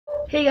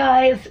Hey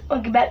guys,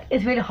 welcome back.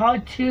 It's really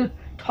hard to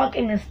talk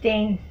in this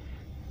thing.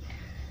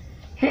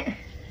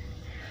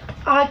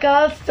 I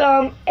got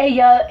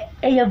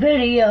a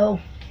video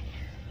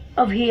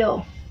of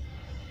here.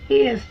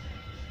 Here's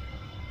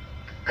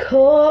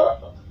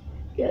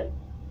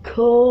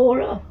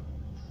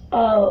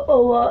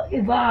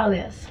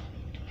coronavirus.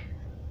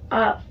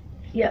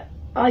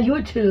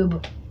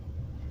 YouTube.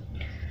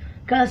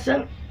 Got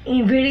some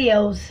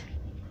videos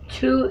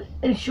to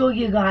show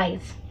you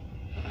guys.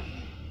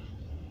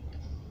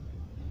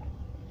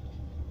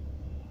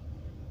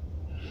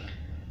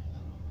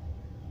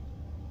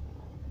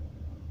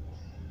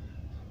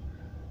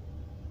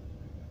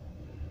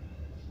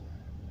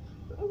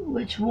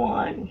 Which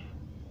one?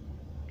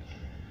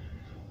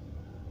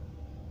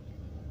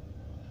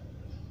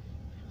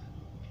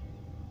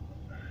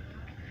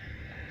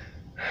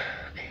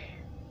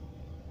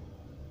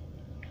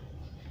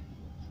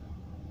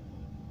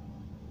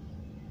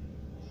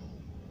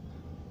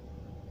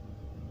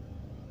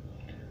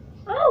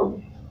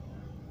 Oh.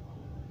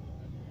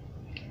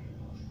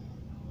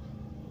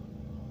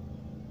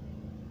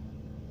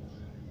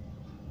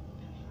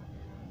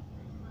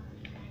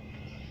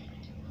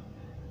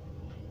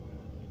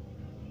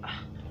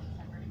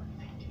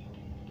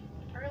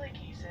 Early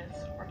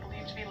cases were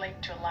believed to be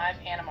linked to a live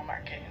animal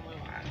market in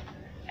Wuhan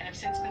and have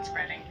since been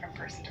spreading from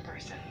person to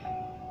person.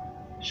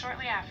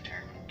 Shortly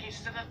after,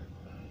 cases of the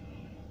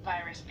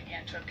virus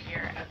began to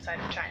appear outside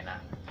of China,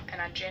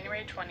 and on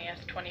January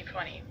 20th,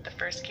 2020, the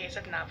first case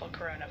of novel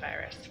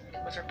coronavirus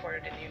was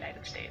reported in the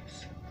United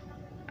States.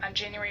 On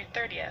January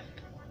 30th,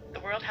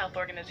 the World Health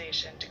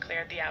Organization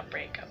declared the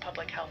outbreak a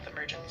public health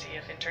emergency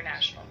of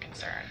international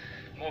concern.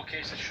 More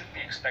cases should be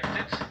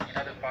expected in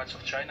other parts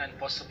of China and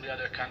possibly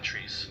other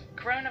countries.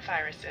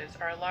 Coronaviruses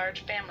are a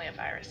large family of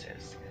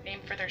viruses,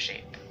 named for their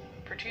shape,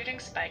 protruding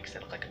spikes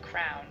that look like a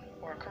crown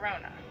or a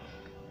corona.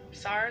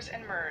 SARS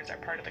and MERS are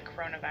part of the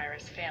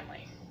coronavirus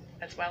family,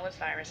 as well as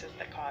viruses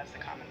that cause the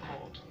common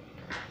cold.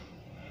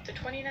 The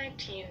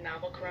 2019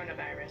 novel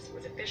coronavirus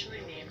was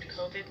officially named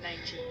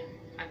COVID-19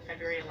 on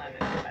February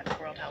 11th by the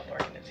World Health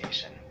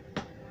Organization.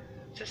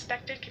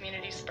 Suspected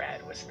community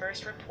spread was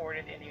first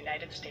reported in the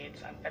United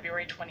States on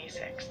February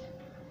 26th,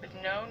 with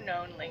no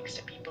known links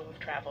to people who've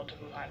traveled to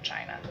Wuhan,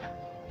 China.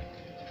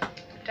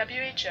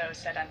 WHO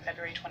said on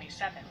February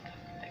 27th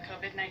that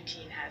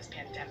COVID-19 has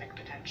pandemic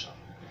potential.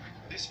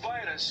 This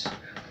virus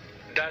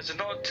does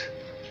not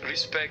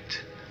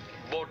respect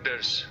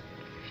borders.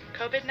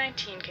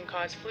 COVID-19 can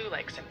cause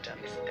flu-like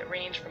symptoms that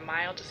range from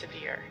mild to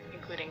severe,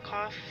 including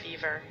cough,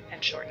 fever,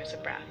 and shortness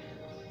of breath.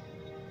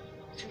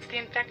 Since the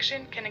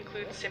infection can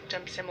include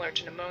symptoms similar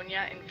to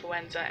pneumonia,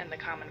 influenza, and the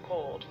common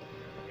cold,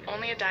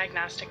 only a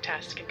diagnostic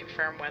test can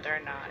confirm whether or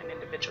not an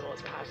individual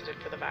is positive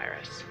for the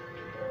virus.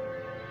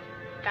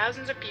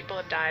 Thousands of people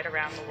have died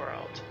around the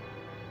world.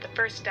 The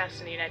first deaths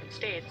in the United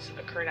States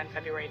occurred on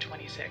February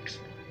 26th.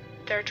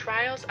 There are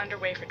trials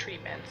underway for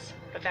treatments,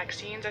 but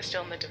vaccines are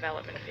still in the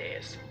development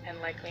phase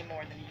and likely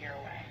more than a year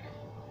away.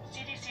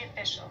 CDC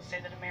officials say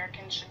that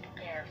Americans should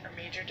prepare for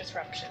major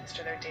disruptions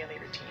to their daily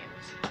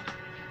routines.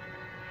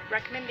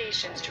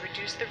 Recommendations to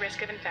reduce the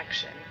risk of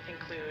infection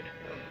include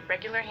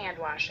regular hand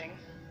washing,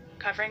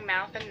 covering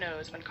mouth and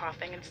nose when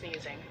coughing and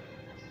sneezing,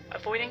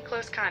 avoiding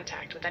close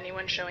contact with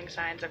anyone showing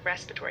signs of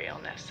respiratory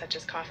illness such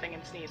as coughing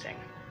and sneezing,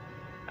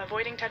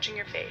 avoiding touching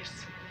your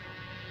face,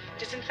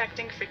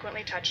 disinfecting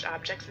frequently touched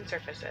objects and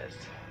surfaces,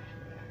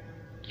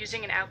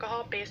 using an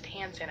alcohol-based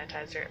hand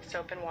sanitizer if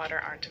soap and water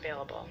aren't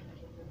available.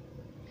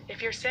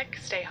 If you're sick,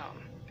 stay home.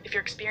 If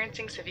you're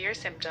experiencing severe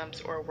symptoms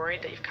or are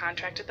worried that you've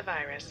contracted the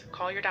virus,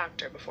 call your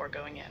doctor before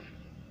going in.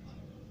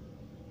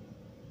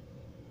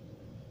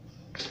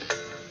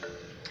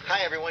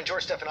 Hi everyone,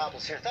 George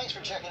Stephanopoulos here. Thanks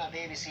for checking out the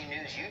ABC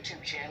News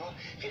YouTube channel.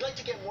 If you'd like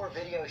to get more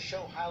videos,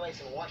 show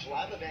highlights, and watch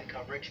live event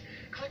coverage,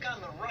 click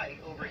on the right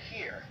over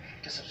here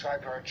to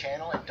subscribe to our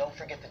channel, and don't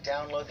forget to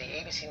download the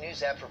ABC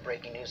News app for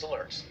breaking news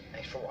alerts.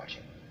 Thanks for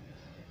watching.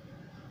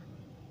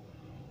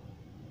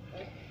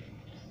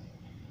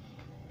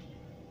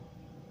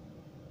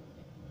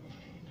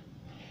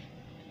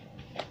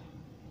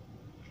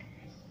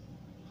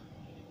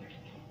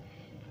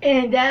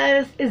 And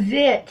that is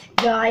it,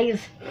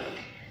 guys.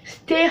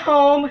 Stay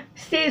home,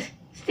 stay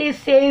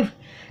safe,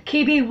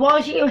 keep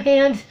washing your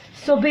hands,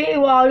 soaping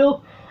your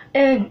water,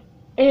 and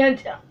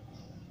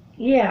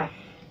yeah.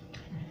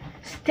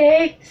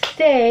 Stay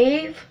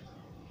safe.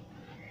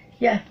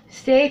 Yeah,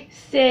 stay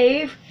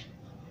safe.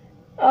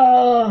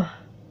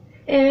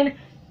 And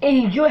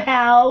in your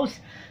house,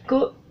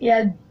 go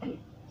ahead,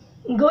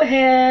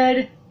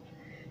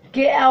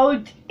 get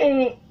out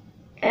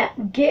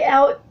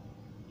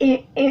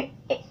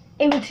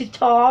into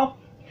tall,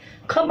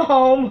 come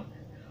home,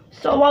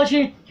 start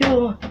washing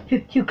your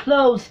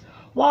clothes,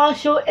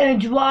 washer and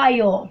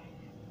dryer.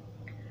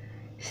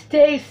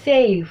 Stay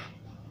safe.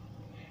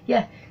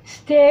 Yeah,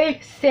 stay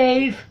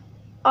safe,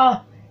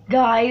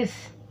 guys.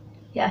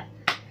 Yeah,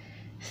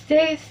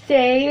 stay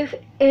safe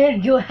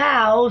in your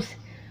house,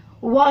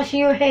 washing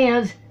your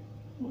hands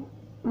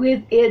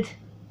with it.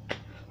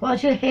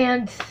 Wash your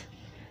hands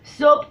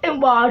soap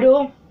and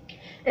water,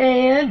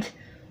 and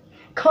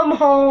come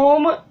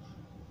home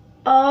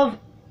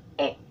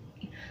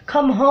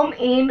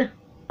in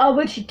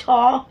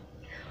Wichita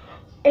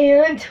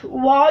and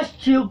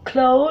wash your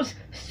clothes,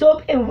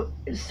 soap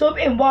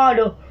and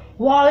water,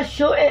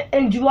 washer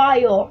and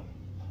dryer.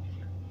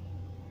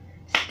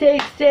 Stay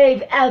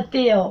safe out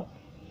there.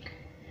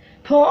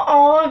 Put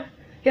on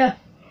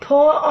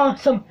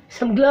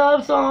some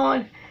gloves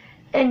on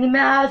and the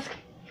mask,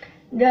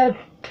 the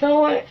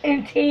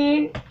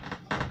quarantine.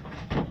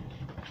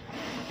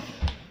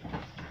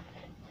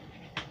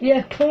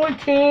 Yeah,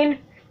 quarantine,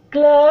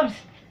 gloves,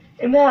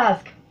 and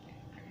mask.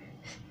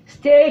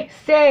 Stay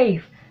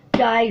safe,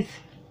 guys.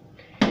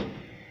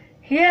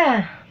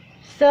 Yeah,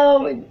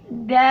 so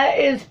that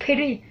is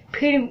pretty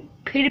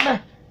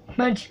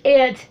much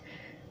it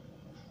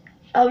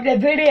of the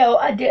video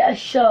I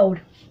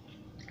showed.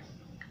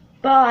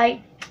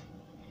 Bye.